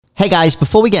Hey guys,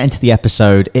 before we get into the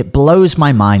episode, it blows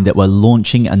my mind that we're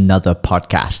launching another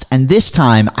podcast. And this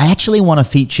time, I actually want to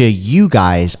feature you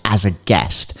guys as a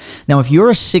guest. Now, if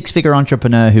you're a six-figure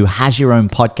entrepreneur who has your own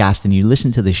podcast and you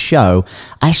listen to this show,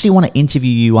 I actually want to interview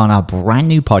you on our brand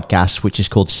new podcast, which is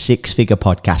called Six Figure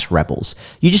Podcast Rebels.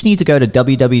 You just need to go to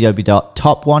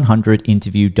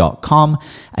www.top100interview.com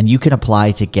and you can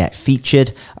apply to get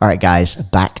featured. All right, guys,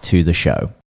 back to the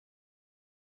show.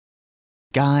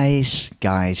 Guys.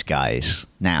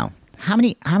 Now, how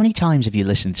many times have you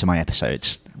listened to my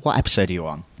episodes? What episode are you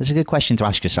on? That's a good question to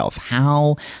ask yourself.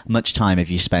 How much time have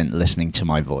you spent listening to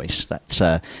my voice? That's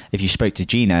if you spoke to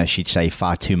Gina, she'd say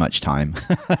far too much time.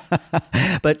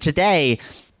 But today,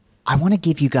 I want to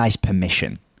give you guys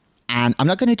permission. And I'm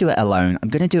not going to do it alone. I'm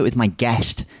going to do it with my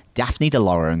guest, Daphne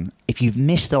DeLauren. If you've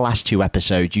missed the last two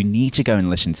episodes, you need to go and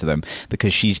listen to them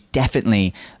because she's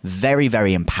definitely very,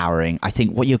 very empowering. I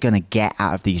think what you're going to get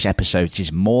out of these episodes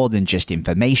is more than just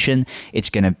information. It's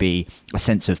going to be a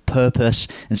sense of purpose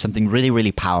and something really,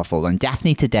 really powerful. And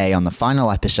Daphne today on the final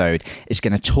episode is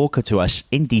going to talk to us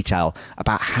in detail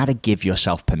about how to give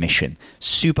yourself permission.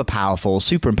 Super powerful,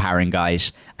 super empowering,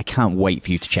 guys. I can't wait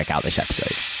for you to check out this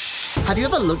episode. Have you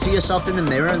ever looked at yourself in the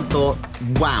mirror and thought,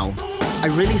 wow, I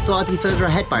really thought I'd be further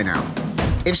ahead by now?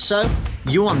 If so,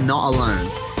 you are not alone.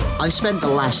 I've spent the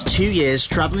last 2 years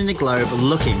traveling the globe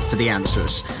looking for the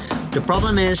answers. The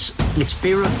problem is, it's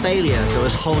fear of failure that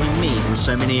was holding me and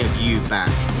so many of you back.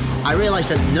 I realized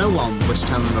that no one was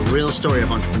telling the real story of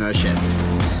entrepreneurship.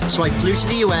 So I flew to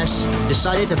the US,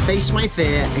 decided to face my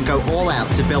fear and go all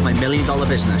out to build my $1 million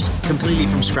business completely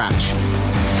from scratch.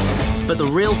 But the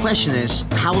real question is,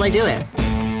 how will I do it?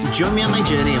 Join me on my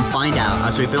journey and find out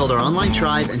as we build our online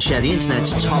tribe and share the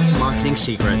internet's top marketing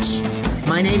secrets.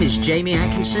 My name is Jamie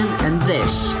Atkinson, and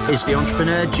this is the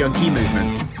Entrepreneur Junkie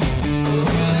Movement.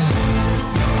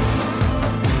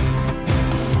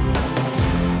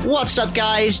 What's up,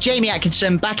 guys? Jamie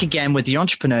Atkinson back again with the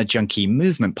Entrepreneur Junkie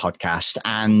Movement podcast.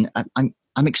 And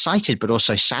I'm excited, but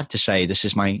also sad to say this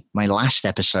is my last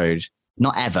episode.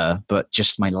 Not ever, but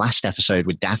just my last episode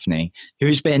with Daphne,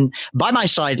 who's been by my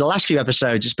side the last few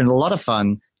episodes. It's been a lot of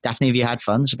fun. Daphne, have you had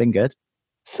fun? Has it been good?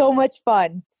 So much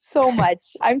fun. So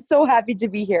much. I'm so happy to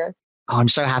be here. Oh, I'm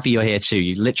so happy you're here too.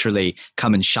 You literally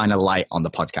come and shine a light on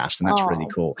the podcast, and that's really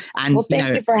cool. And well,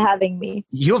 thank you for having me.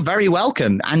 You're very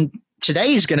welcome. And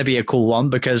today is going to be a cool one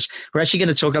because we're actually going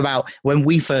to talk about when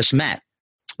we first met.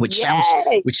 Which sounds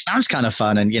kind of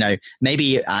fun, and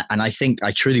maybe, and I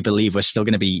truly believe we're still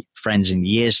going to be friends in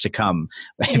years to come.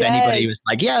 If anybody was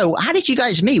like, "Yo, how did you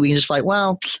guys meet?" We can just like,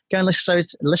 well, go and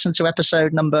listen to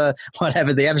episode number,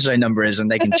 whatever the episode number is, and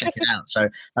they can check it out. So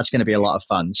that's going to be a lot of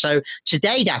fun. So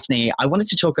today, Daphne, I wanted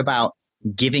to talk about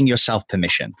giving yourself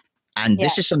permission, and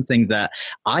this is something that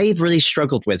I've really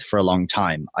struggled with for a long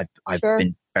time. I've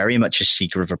been very much a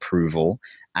seeker of approval.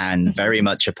 And very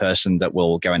much a person that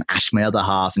will go and ask my other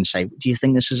half and say, do you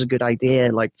think this is a good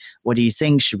idea? Like, what do you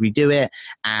think? Should we do it?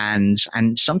 And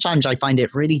sometimes I find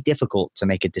it really difficult to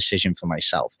make a decision for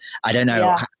myself. I don't know.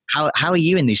 Yeah. How are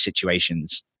you in these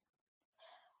situations?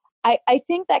 I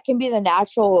think that can be the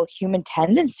natural human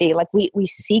tendency. Like we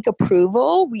seek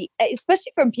approval,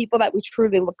 especially from people that we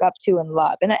truly look up to and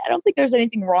love. And I don't think there's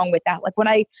anything wrong with that. Like when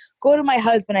I go to my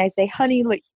husband, I say, honey,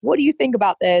 like, what do you think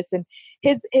about this? And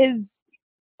his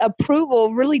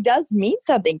approval really does mean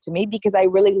something to me because I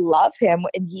really love him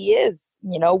and he is,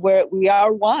 we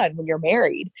are one when you're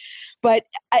married. But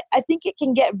I think it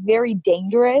can get very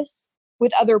dangerous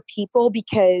with other people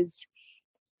because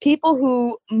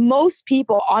most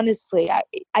people, honestly,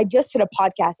 I just did a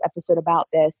podcast episode about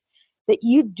this, that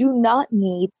you do not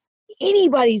need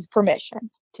anybody's permission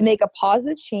to make a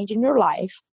positive change in your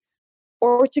life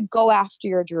or to go after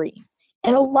your dream.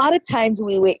 And a lot of times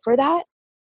we wait for that.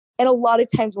 And a lot of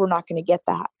times we're not going to get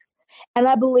that. And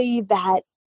I believe that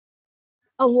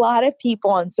a lot of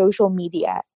people on social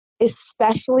media,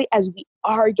 especially as we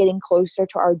are getting closer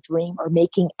to our dream or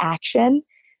making action,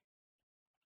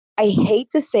 I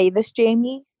hate to say this,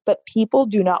 Jamie, but people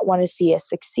do not want to see us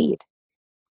succeed.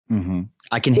 Mm-hmm.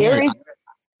 I can hear you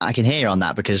on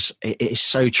that because it's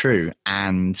so true.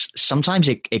 And sometimes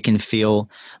it can feel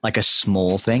like a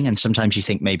small thing. And sometimes you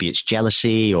think maybe it's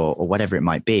jealousy or whatever it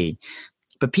might be.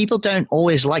 But people don't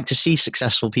always like to see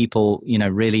successful people,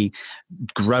 really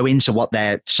grow into what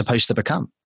they're supposed to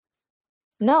become.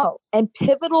 No. And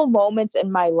pivotal moments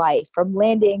in my life, from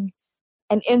landing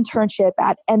an internship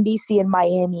at NBC in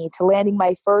Miami to landing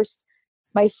my first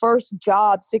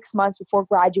job 6 months before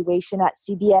graduation at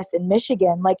CBS in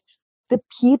Michigan, like the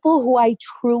people who I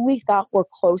truly thought were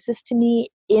closest to me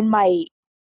in my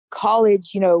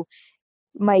college,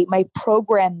 my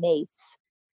program mates,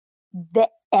 the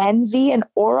envy and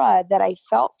aura that I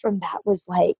felt from that was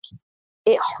like,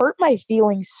 it hurt my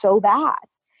feelings so bad.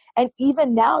 And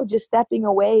even now, just stepping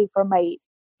away from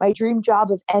my dream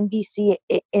job of NBC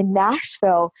in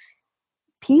Nashville,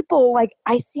 people like,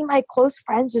 I see my close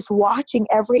friends just watching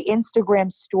every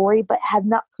Instagram story, but have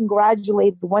not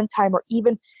congratulated one time or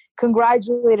even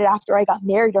congratulated after I got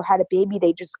married or had a baby.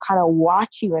 They just kind of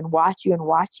watch you and watch you and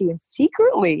watch you. And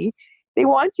secretly, they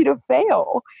want you to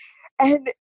fail.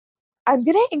 And I'm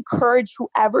going to encourage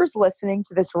whoever's listening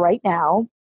to this right now,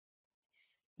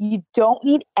 you don't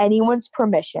need anyone's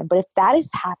permission. But if that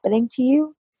is happening to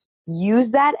you,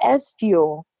 use that as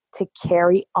fuel to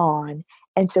carry on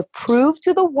and to prove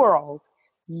to the world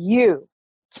you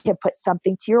can put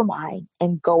something to your mind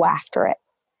and go after it.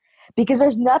 Because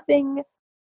there's nothing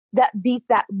that beats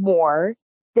that more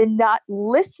than not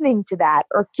listening to that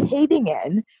or caving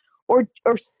in or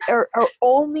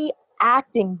only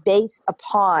acting based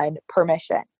upon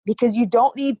permission, because you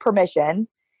don't need permission.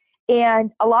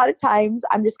 And a lot of times,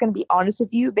 I'm just going to be honest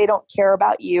with you, they don't care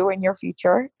about you and your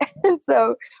future. And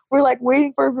so we're like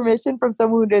waiting for permission from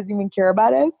someone who doesn't even care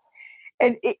about us.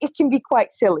 And it can be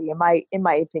quite silly in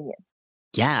my opinion.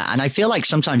 Yeah. And I feel like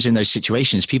sometimes in those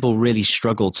situations, people really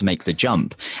struggle to make the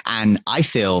jump. And I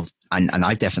feel, and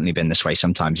I've definitely been this way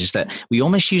sometimes, is that we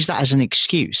almost use that as an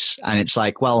excuse. And it's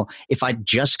like, well, if I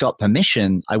just got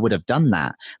permission, I would have done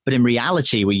that. But in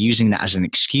reality, we're using that as an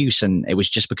excuse. And it was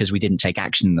just because we didn't take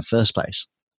action in the first place.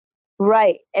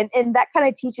 Right. And that kind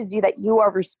of teaches you that you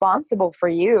are responsible for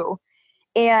you.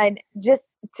 And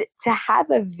just to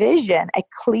have a vision, a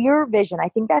clear vision. I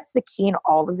think that's the key in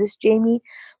all of this, Jamie.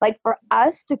 Like for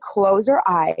us to close our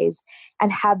eyes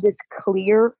and have this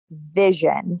clear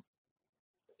vision,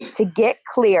 to get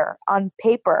clear on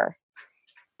paper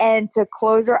and to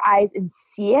close our eyes and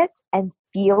see it and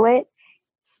feel it,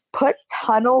 put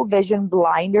tunnel vision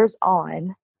blinders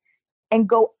on and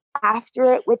go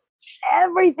after it with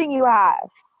everything you have,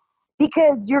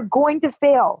 because you're going to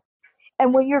fail.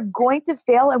 And when you're going to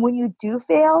fail, and when you do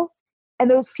fail, and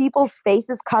those people's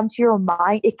faces come to your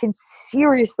mind, it can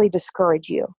seriously discourage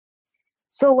you.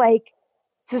 So like,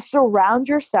 to surround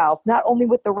yourself not only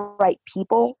with the right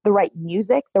people, the right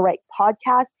music, the right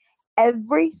podcast,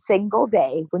 every single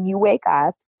day when you wake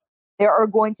up, there are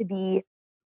going to be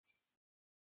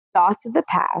thoughts of the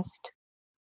past,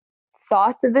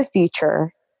 thoughts of the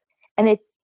future, and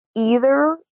it's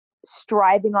either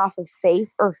striving off of faith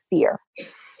or fear.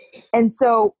 And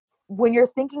so when you're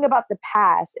thinking about the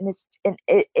past and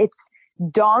it's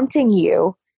daunting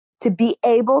you, to be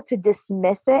able to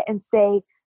dismiss it and say,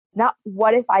 not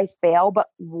what if I fail, but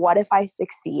what if I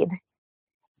succeed?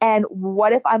 And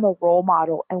what if I'm a role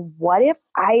model? And what if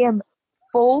I am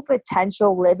full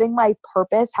potential, living my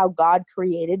purpose, how God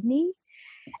created me?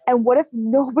 And what if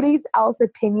nobody else's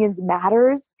opinions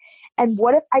matters? And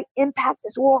what if I impact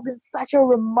this world in such a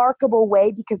remarkable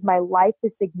way because my life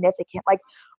is significant? Like,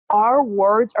 our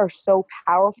words are so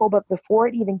powerful, but before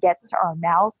it even gets to our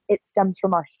mouth, it stems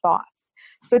from our thoughts.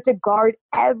 So to guard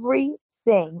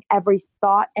everything, every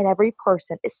thought, and every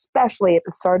person, especially at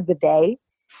the start of the day,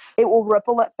 it will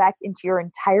ripple effect into your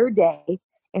entire day,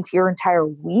 into your entire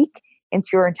week,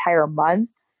 into your entire month,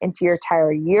 into your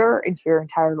entire year, into your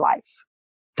entire life.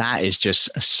 That is just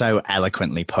so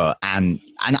eloquently put. And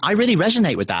I really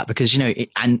resonate with that because, you know,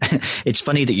 it's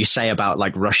funny that you say about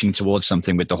like rushing towards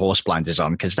something with the horse blinders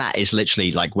on, because that is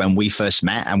literally like when we first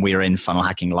met and we were in Funnel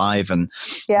Hacking Live. And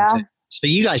yeah. So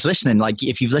you guys listening, like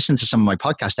if you've listened to some of my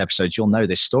podcast episodes, you'll know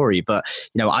this story. But,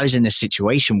 you know, I was in this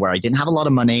situation where I didn't have a lot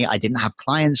of money. I didn't have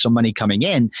clients or money coming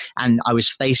in. And I was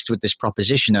faced with this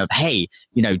proposition of, hey,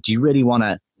 you know, do you really want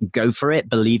to go for it,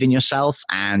 believe in yourself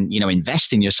and, you know,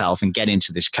 invest in yourself and get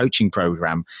into this coaching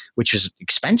program, which was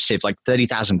expensive, like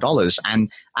 $30,000.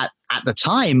 And at the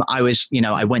time I was, you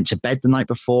know, I went to bed the night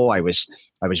before. I was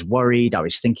worried. I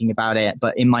was thinking about it.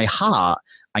 But in my heart,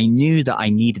 I knew that I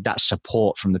needed that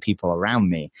support from the people around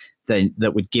me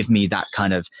that would give me that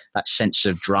kind of that sense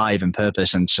of drive and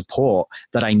purpose and support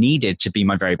that I needed to be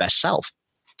my very best self.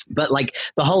 But like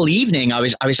the whole evening, I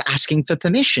was asking for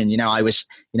permission. You know, I was,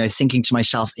 you know, thinking to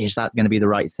myself, is that going to be the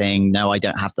right thing? No, I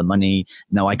don't have the money.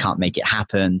 No, I can't make it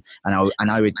happen.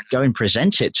 And I would go and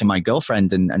present it to my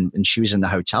girlfriend, and she was in the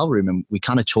hotel room, and we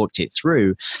kind of talked it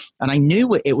through. And I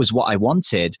knew it was what I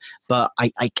wanted, but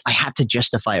I had to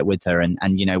justify it with her.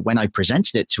 And you know, when I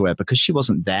presented it to her, because she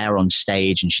wasn't there on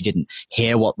stage and she didn't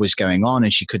hear what was going on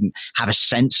and she couldn't have a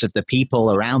sense of the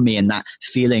people around me and that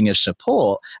feeling of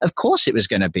support, of course it was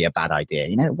going to be a bad idea.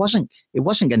 It wasn't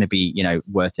going to be,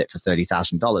 worth it for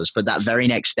 $30,000. But that very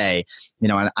next day,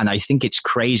 and I think it's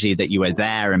crazy that you were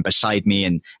there and beside me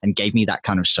and gave me that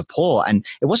kind of support. And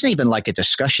it wasn't even like a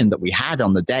discussion that we had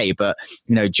on the day, but,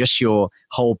 just your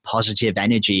whole positive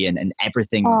energy and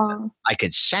everything I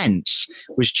could sense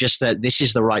was just that this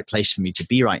is the right place for me to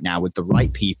be right now with the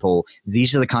right people.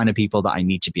 These are the kind of people that I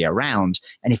need to be around.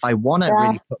 And if I want to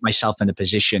really put myself in a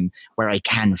position where I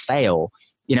can fail,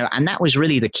 and that was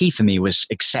really the key for me, was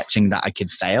accepting that I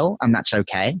could fail and that's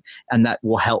okay. And that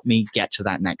will help me get to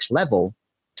that next level.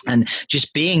 And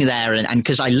just being there, and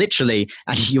because I literally,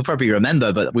 and you'll probably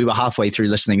remember, but we were halfway through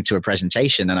listening to a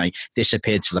presentation and I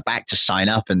disappeared to the back to sign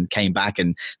up and came back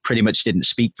and pretty much didn't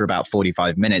speak for about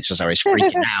 45 minutes as I was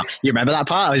freaking out. You remember that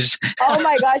part? Oh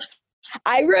my gosh.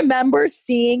 I remember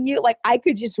seeing you, like I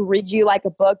could just read you like a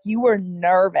book. You were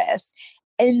nervous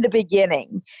in the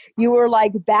beginning. You were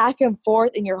like back and forth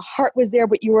and your heart was there,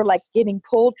 but you were like getting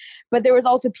pulled. But there was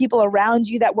also people around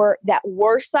you that were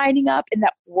signing up and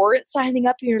that weren't signing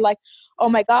up. And you're like, oh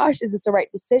my gosh, is this the right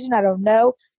decision? I don't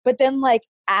know. But then like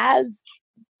as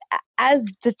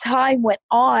the time went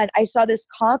on, I saw this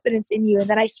confidence in you. And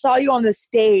then I saw you on the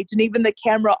stage and even the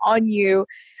camera on you.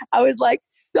 I was like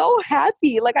so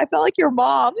happy. Like I felt like your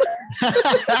mom. Like,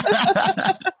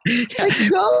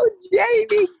 go,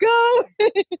 Jamie, go.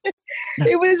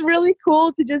 It was really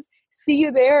cool to just see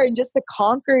you there and just to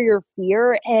conquer your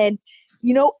fear. And,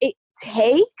 it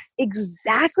takes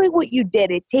exactly what you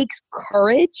did. It takes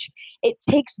courage. It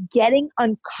takes getting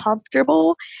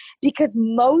uncomfortable, because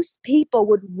most people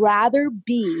would rather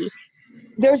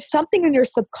there's something in your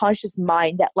subconscious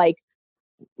mind that like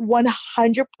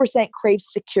 100% craves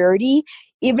security,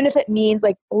 even if it means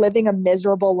like living a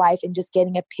miserable life and just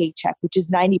getting a paycheck, which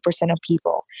is 90% of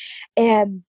people.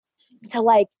 And to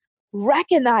like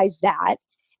recognize that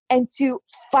and to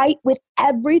fight with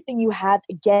everything you have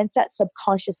against that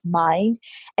subconscious mind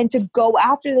and to go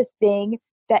after the thing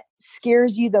that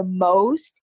scares you the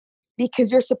most,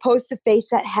 because you're supposed to face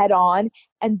that head on.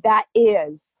 And that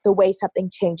is the way something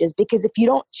changes. Because if you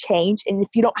don't change and if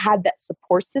you don't have that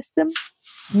support system,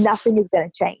 nothing is going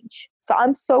to change. So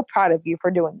I'm so proud of you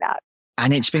for doing that.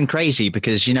 And it's been crazy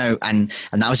because, and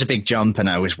that was a big jump and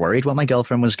I was worried what my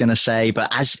girlfriend was going to say. But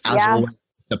as always,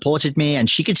 supported me, and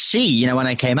she could see, when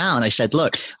I came out and I said,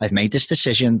 look, I've made this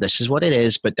decision. This is what it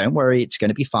is, but don't worry, it's going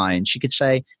to be fine. She could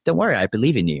say, don't worry, I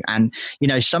believe in you. And,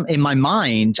 in my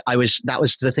mind, that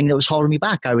was the thing that was holding me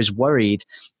back. I was worried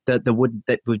that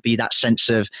would be that sense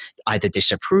of either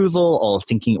disapproval or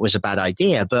thinking it was a bad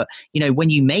idea. But, when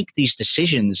you make these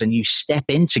decisions and you step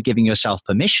into giving yourself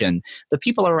permission, the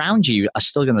people around you are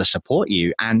still going to support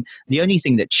you. And the only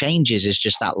thing that changes is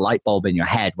just that light bulb in your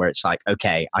head where it's like,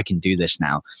 okay, I can do this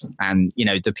now. And,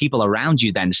 the people around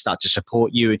you then start to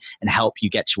support you and help you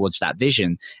get towards that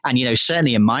vision. And,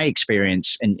 certainly in my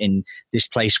experience in this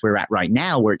place we're at right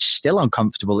now, where it's still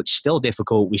uncomfortable, it's still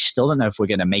difficult, we still don't know if we're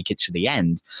going to make it to the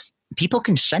end. People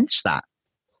can sense that.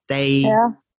 They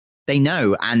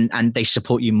know and they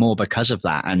support you more because of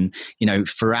that. And,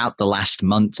 throughout the last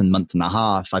month and a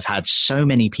half, I've had so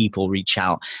many people reach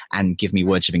out and give me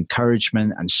words of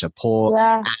encouragement and support.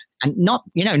 Yeah. And not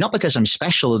because I'm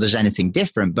special or there's anything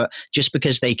different, but just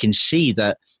because they can see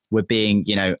that we're being,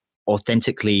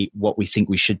 authentically what we think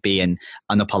we should be and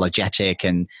unapologetic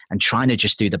and trying to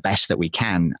just do the best that we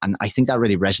can. And I think that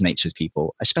really resonates with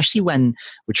people, especially when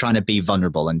we're trying to be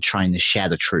vulnerable and trying to share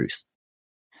the truth.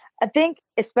 I think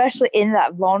especially in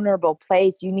that vulnerable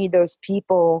place, you need those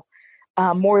people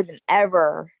more than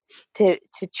ever to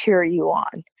cheer you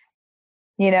on.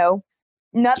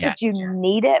 Not that you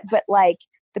need it, but like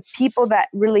the people that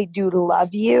really do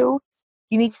love you,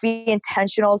 you need to be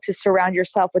intentional to surround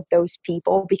yourself with those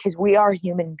people, because we are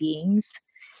human beings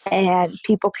and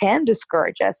people can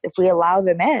discourage us if we allow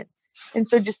them in. And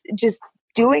so just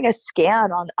doing a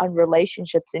scan on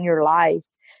relationships in your life,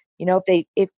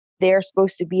 if they're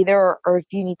supposed to be there, or if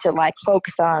you need to like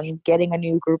focus on getting a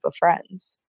new group of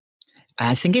friends.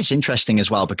 I think it's interesting as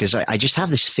well, because I just have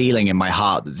this feeling in my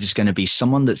heart that there's going to be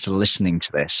someone that's listening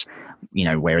to this,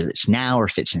 whether it's now or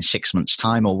if it's in 6 months'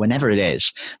 time or whenever it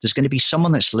is, there's going to be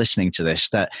someone that's listening to this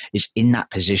that is in that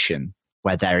position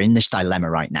where they're in this dilemma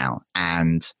right now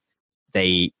and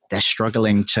they're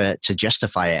struggling to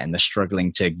justify it and they're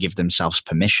struggling to give themselves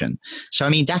permission. So, I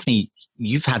mean, Daphne,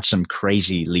 you've had some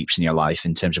crazy leaps in your life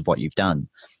in terms of what you've done.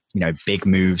 Big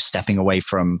moves, stepping away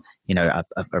from,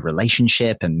 a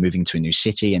relationship and moving to a new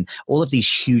city and all of these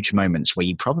huge moments where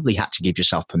you probably had to give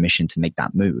yourself permission to make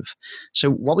that move. So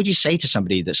what would you say to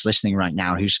somebody that's listening right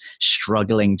now who's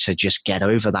struggling to just get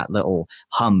over that little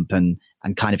hump and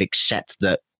kind of accept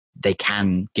that they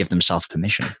can give themselves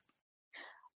permission?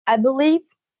 I believe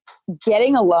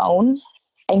getting alone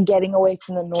and getting away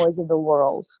from the noise of the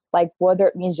world, like whether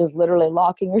it means just literally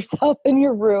locking yourself in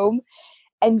your room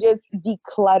and just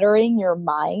decluttering your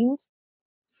mind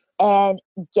and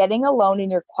getting alone in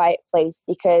your quiet place,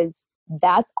 because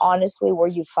that's honestly where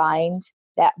you find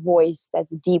that voice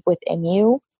that's deep within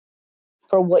you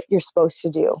for what you're supposed to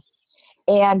do.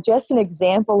 And just an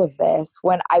example of this,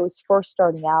 when I was first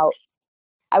starting out,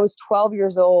 I was 12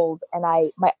 years old and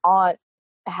my aunt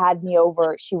had me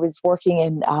over. She was working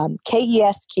in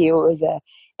KESQ. It was a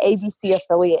ABC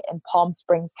affiliate in Palm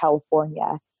Springs,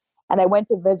 California. And I went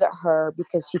to visit her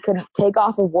because she couldn't take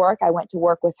off of work. I went to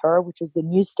work with her, which was the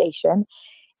news station.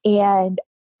 And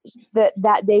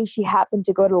that day she happened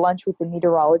to go to lunch with the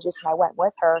meteorologist, and I went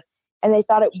with her. And they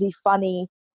thought it would be funny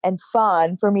and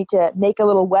fun for me to make a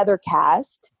little weather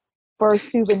cast for a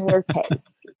souvenir take.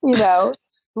 You know,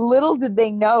 little did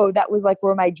they know that was like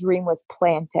where my dream was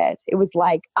planted. It was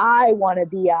like, I want to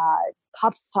be a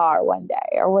pop star one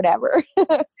day or whatever.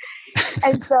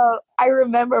 And so I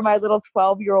remember my little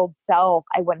 12-year-old self,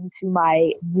 I went into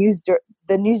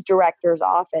the news director's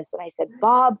office and I said,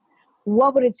 Bob,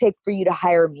 what would it take for you to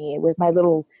hire me? With my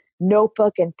little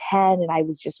notebook and pen, and I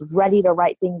was just ready to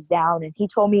write things down. And he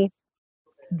told me,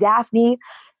 Daphne,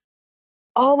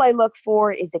 all I look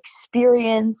for is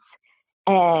experience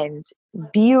and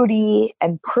beauty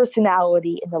and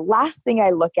personality. And the last thing I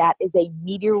look at is a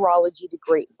meteorology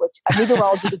degree, which a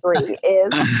meteorology degree is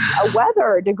a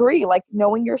weather degree, like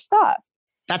knowing your stuff.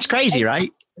 That's crazy,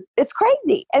 right? It's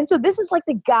crazy. And so this is like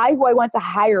the guy who I want to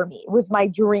hire me. It was my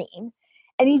dream.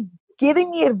 And he's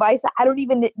giving me advice. I don't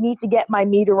even need to get my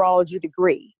meteorology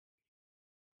degree.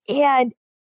 And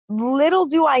little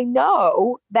do I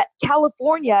know that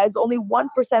California is only 1%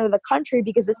 of the country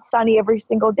because it's sunny every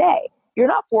single day. You're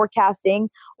not forecasting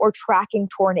or tracking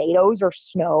tornadoes or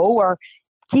snow or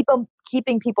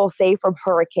keeping people safe from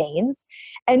hurricanes.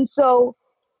 And so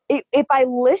if I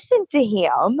listened to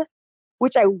him,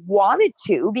 which I wanted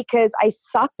to because I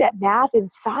sucked at math and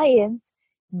science,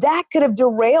 that could have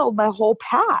derailed my whole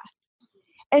path.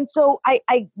 And so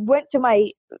I went to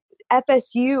my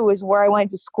FSU is where I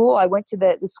went to school. I went to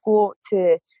the school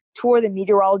to tour the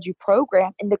meteorology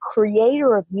program. And the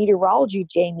creator of meteorology,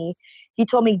 Jamie, he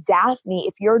told me, Daphne,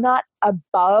 if you're not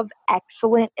above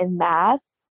excellent in math,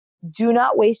 do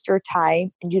not waste your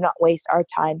time and do not waste our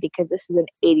time, because this is an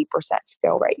 80%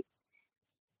 fail rate.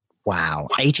 Wow.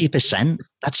 80%?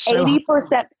 That's so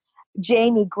 80%.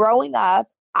 Jamie, growing up,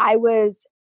 I was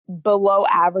below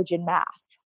average in math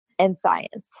and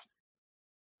science.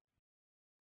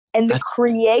 And the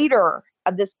creator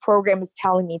of this program is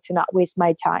telling me to not waste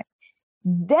my time.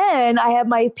 Then I have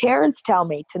my parents tell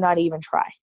me to not even try.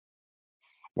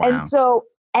 Wow. And so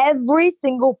every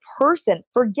single person,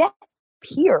 forget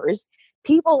peers,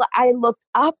 people I looked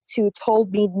up to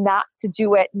told me not to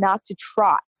do it, not to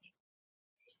try.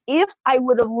 If I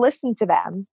would have listened to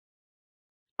them,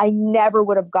 I never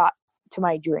would have got to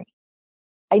my dream.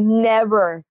 I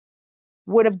never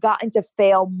would have gotten to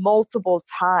fail multiple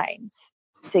times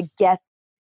to get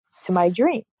to my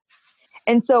dream.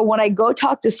 And so when I go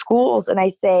talk to schools and I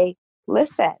say,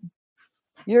 listen,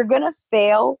 you're going to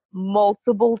fail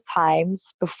multiple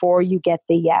times before you get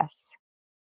the yes.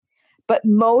 But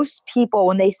most people,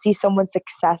 when they see someone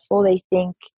successful, they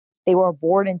think they were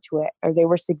born into it or they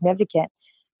were significant.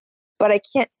 But I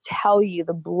can't tell you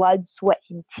the blood, sweat,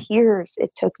 and tears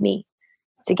it took me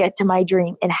to get to my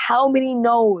dream, and how many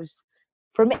no's,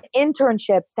 from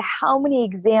internships to how many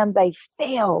exams I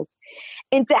failed,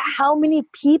 and to how many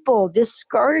people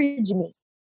discouraged me.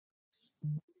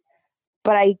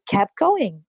 But I kept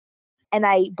going, and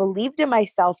I believed in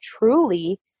myself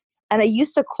truly, and I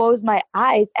used to close my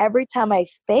eyes every time I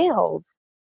failed,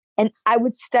 and I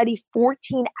would study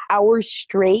 14 hours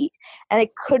straight, and I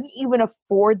couldn't even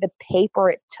afford the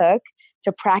paper it took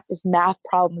to practice math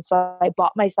problems. So I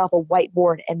bought myself a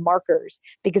whiteboard and markers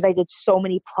because I did so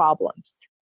many problems,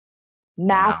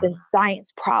 math and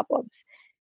science problems.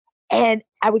 And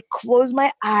I would close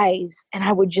my eyes and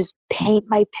I would just paint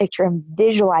my picture and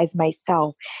visualize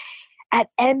myself at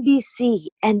NBC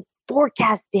and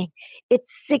forecasting. It's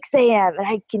 6 a.m. and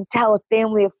I can tell a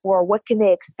family of 4, what can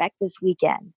they expect this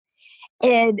weekend?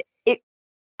 And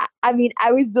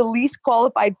I was the least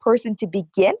qualified person to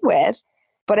begin with,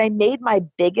 but I made my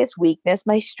biggest weakness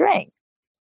my strength.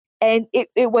 And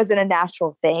it wasn't a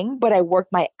natural thing, but I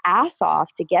worked my ass off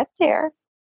to get there.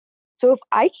 So if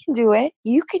I can do it,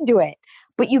 you can do it.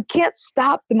 But you can't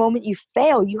stop the moment you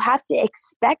fail. You have to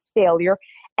expect failure.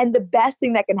 And the best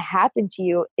thing that can happen to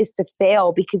you is to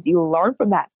fail, because you learn from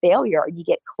that failure and you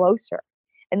get closer.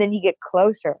 and then you get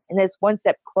closer, and it's one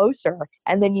step closer,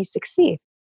 and then you succeed.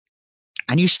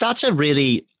 And you start to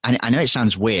really, I know it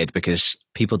sounds weird because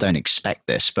people don't expect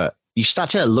this, but you start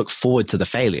to look forward to the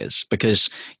failures because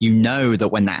you know that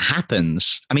when that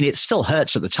happens, I mean, it still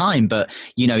hurts at the time, but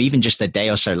even just a day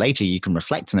or so later, you can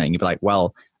reflect on it and you'll be like,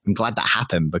 well, I'm glad that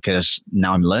happened because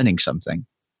now I'm learning something.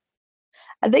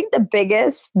 I think the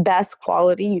best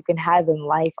quality you can have in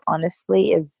life,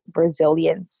 honestly, is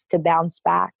resilience, to bounce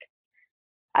back.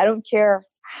 I don't care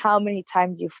how many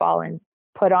times you've fallen,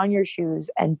 put on your shoes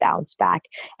and bounce back.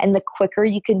 And the quicker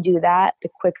you can do that, the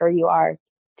quicker you are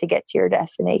to get to your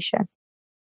destination.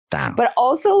 Damn. But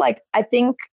also, I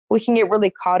think we can get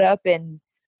really caught up in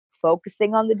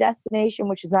focusing on the destination,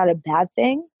 which is not a bad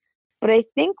thing. But I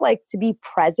think to be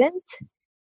present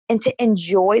and to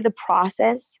enjoy the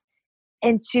process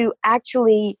and to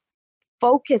actually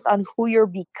focus on who you're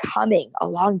becoming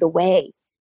along the way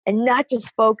and not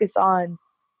just focus on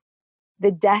the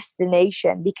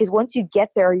destination, because once you get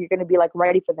there, you're going to be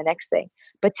ready for the next thing.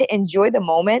 But to enjoy the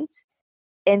moment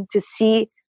and to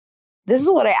see, this is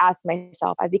what I ask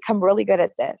myself. I've become really good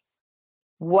at this.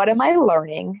 What am I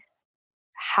learning?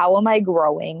 How am I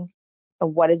growing?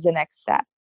 And what is the next step?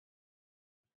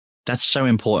 That's so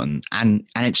important. And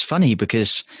it's funny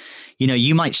because,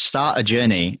 you might start a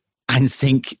journey and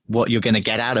think what you're going to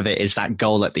get out of it is that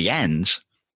goal at the end.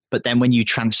 But then when you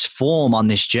transform on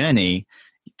this journey,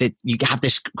 that you have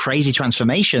this crazy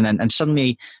transformation and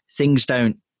suddenly things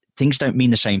don't mean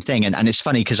the same thing. And it's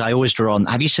funny because I always draw on,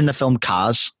 have you seen the film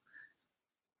Cars?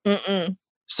 Mm-mm.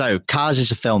 So Cars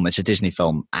is a film, it's a Disney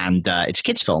film, and it's a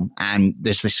kid's film. And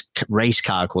there's this race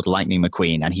car called Lightning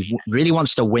McQueen, and he really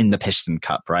wants to win the Piston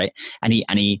Cup, right? And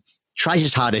he tries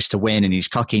his hardest to win, and he's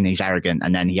cocky and he's arrogant,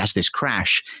 and then he has this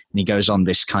crash, and he goes on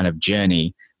this kind of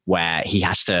journey where he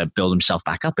has to build himself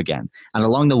back up again. And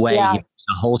along the way, he has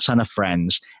a whole ton of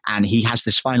friends, and he has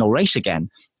this final race again,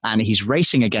 and he's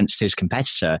racing against his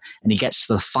competitor, and he gets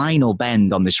to the final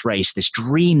bend on this race, this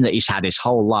dream that he's had his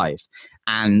whole life.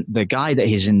 And the guy that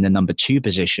is in the number 2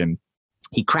 position,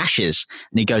 he crashes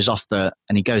and he goes off the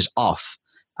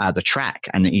track,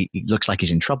 and he looks like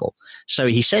he's in trouble. So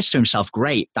he says to himself,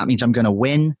 great, that means I'm going to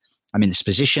win. I'm in this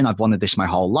position. I've wanted this my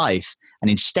whole life. And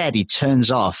instead he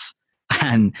turns off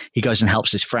and he goes and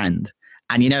helps his friend.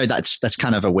 And that's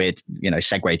kind of a weird,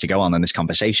 segue to go on in this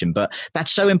conversation, but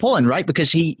that's so important, right?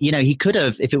 Because he could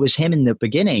have, if it was him in the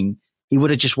beginning, he would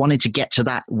have just wanted to get to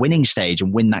that winning stage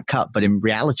and win that cup. But in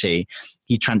reality,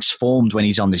 he transformed when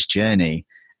he's on this journey,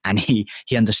 and he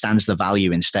understands the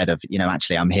value instead of,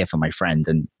 actually I'm here for my friend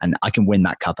and I can win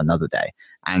that cup another day.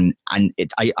 And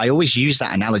I always use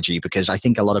that analogy because I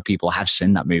think a lot of people have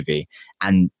seen that movie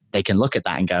and they can look at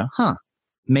that and go,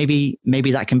 maybe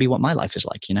that can be what my life is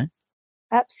like,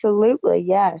 Absolutely.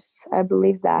 Yes. I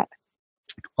believe that.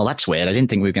 Well, that's weird. I didn't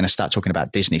think we were going to start talking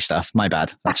about Disney stuff. My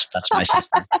bad. That's my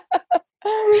system.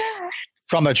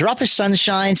 From A Drop of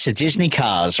Sunshine to Disney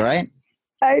Cars, right?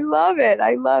 I love it.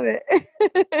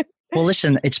 Well,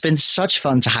 listen, it's been such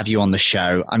fun to have you on the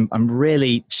show. I'm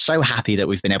really so happy that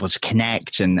we've been able to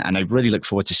connect, and I really look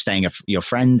forward to staying your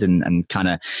friend and kind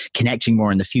of connecting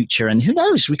more in the future. And who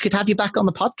knows, we could have you back on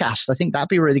the podcast. I think that'd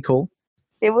be really cool.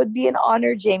 It would be an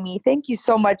honor, Jamie. Thank you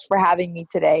so much for having me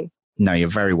today. No, you're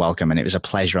very welcome. And it was a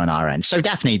pleasure on our end. So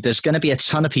Daphne, there's going to be a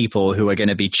ton of people who are going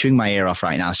to be chewing my ear off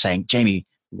right now saying, Jamie,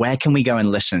 where can we go and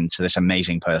listen to this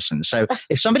amazing person? So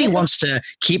if somebody wants to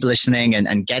keep listening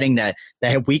and getting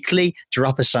their weekly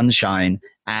drop of sunshine,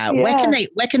 where can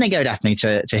they go, Daphne,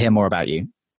 to hear more about you?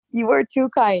 You were too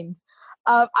kind.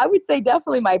 I would say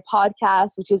definitely my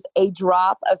podcast, which is A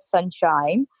Drop of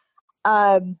Sunshine.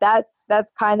 That's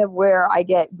kind of where I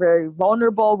get very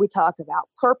vulnerable. We talk about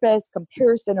purpose,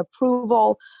 comparison,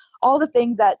 approval, all the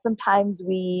things that sometimes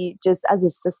we just as a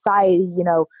society,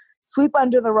 sweep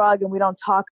under the rug and we don't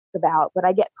talk about. But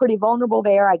I get pretty vulnerable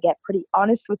there. I get pretty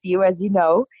honest with you, as you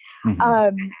know.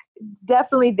 Mm-hmm.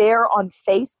 Definitely there on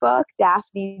Facebook,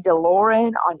 Daphne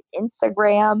DeLauren, on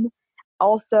Instagram.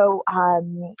 Also,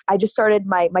 I just started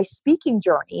my speaking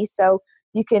journey. So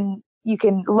you can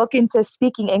look into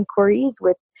speaking inquiries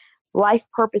with life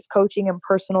purpose coaching and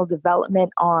personal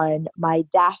development on my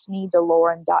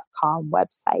daphnedelauren.com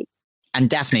website. And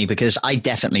Daphne, because I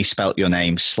definitely spelt your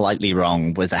name slightly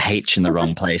wrong with a H in the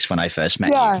wrong place when I first met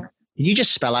you. Can you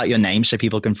just spell out your name so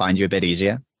people can find you a bit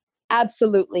easier?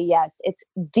 Absolutely, yes. It's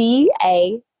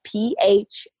Daphne,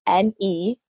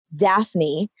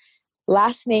 Daphne,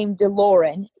 last name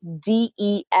DeLauren,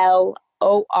 Delorren.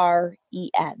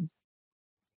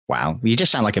 Wow, you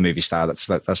just sound like a movie star. That's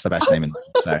the best name in the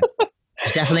world. So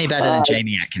it's definitely better than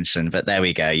Jamie Atkinson, but there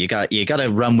we go. You got to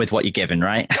run with what you're given,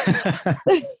 right?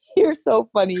 You're so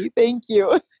funny. Thank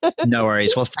you. No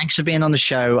worries. Well, thanks for being on the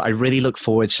show. I really look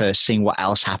forward to seeing what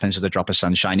else happens with A Drop of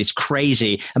Sunshine. It's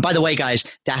crazy. And by the way, guys,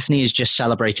 Daphne is just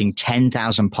celebrating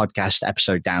 10,000 podcast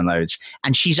episode downloads,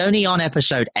 and she's only on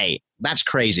episode 8. That's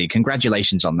crazy.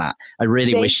 Congratulations on that. I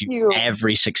really wish you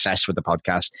every success with the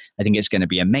podcast. I think it's going to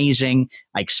be amazing.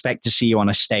 I expect to see you on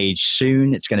a stage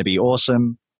soon. It's going to be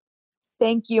awesome.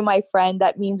 Thank you, my friend.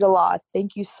 That means a lot.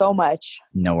 Thank you so much.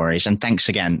 No worries. And thanks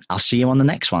again. I'll see you on the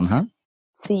next one, huh?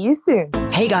 See you soon.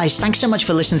 Hey guys, thanks so much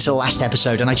for listening to the last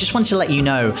episode. And I just wanted to let you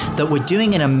know that we're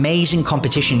doing an amazing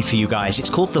competition for you guys. It's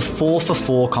called the 4 for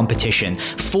 4 competition.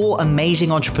 4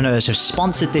 amazing entrepreneurs have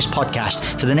sponsored this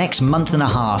podcast for the next month and a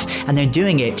half. And they're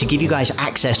doing it to give you guys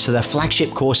access to their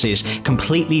flagship courses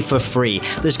completely for free.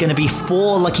 There's going to be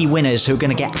 4 lucky winners who are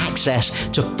going to get access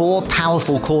to 4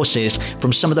 powerful courses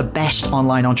from some of the best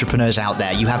online entrepreneurs out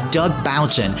there. You have Doug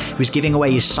Boughton, who's giving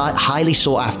away his highly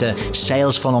sought after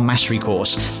sales funnel mastery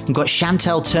course. You've got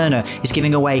Chantel Turner is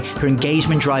giving away her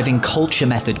engagement driving culture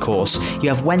method course. You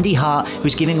have Wendy Hart,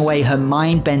 who's giving away her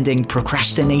mind-bending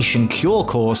procrastination cure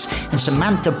course, and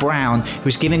Samantha Brown,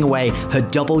 who's giving away her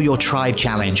Double Your Tribe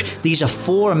challenge. These are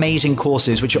 4 amazing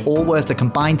courses which are all worth a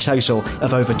combined total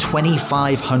of over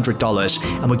 $2,500,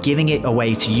 and we're giving it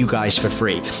away to you guys for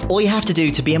free. All you have to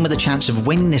do to be in with a chance of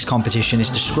winning this competition is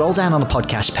to scroll down on the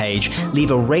podcast page,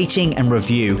 leave a rating and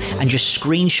review, and just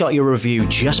screenshot your review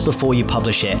just before you publish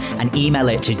it and email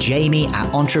it to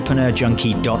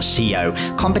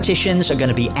jamie@entrepreneurjunkie.co. Competitions are going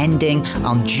to be ending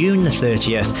on June the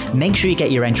 30th. Make sure you get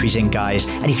your entries in, guys.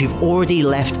 And if you've already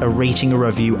left a rating or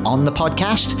review on the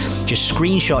podcast, just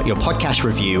screenshot your podcast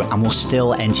review and we'll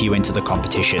still enter you into the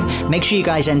competition. Make sure you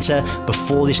guys enter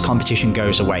before this competition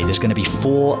goes away. There's going to be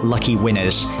 4 lucky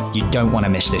winners. You don't want to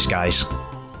miss this, guys.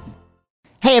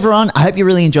 Hey everyone, I hope you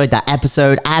really enjoyed that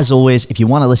episode. As always, if you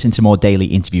want to listen to more daily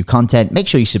interview content, make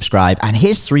sure you subscribe. And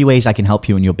here's 3 ways I can help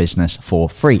you in your business for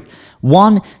free.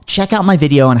 1, check out my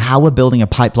video on how we're building a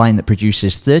pipeline that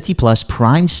produces 30 plus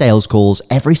prime sales calls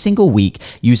every single week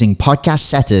using podcast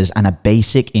setters and a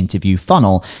basic interview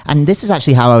funnel. And this is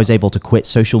actually how I was able to quit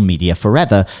social media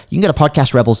forever. You can go to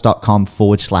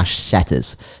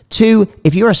podcastrebels.com/setters. 2,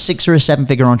 if you're a 6 or a 7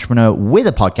 figure entrepreneur with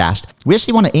a podcast, we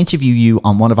actually want to interview you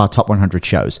on one of our top 100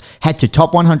 shows. Head to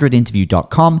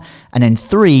top100interview.com. And then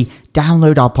 3,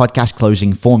 download our podcast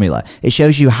closing formula. It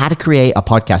shows you how to create a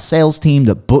podcast sales team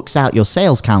that books out your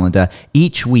sales calendar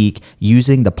each week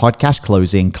using the podcast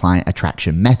closing client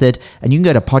attraction method. And you can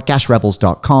go to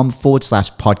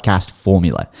podcastrebels.com/podcast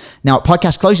formula. Now at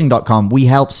podcastclosing.com, we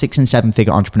help 6 and 7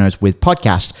 figure entrepreneurs with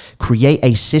podcasts create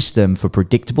a system for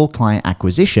predictable client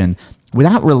acquisition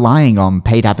without relying on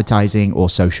paid advertising or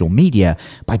social media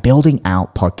by building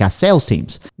out podcast sales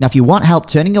teams. Now, if you want help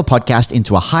turning your podcast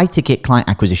into a high-ticket client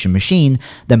acquisition machine,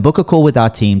 then book a call with our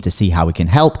team to see how we can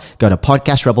help. Go to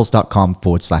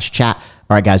podcastrebels.com/chat.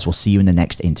 All right, guys, we'll see you in the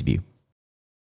next interview.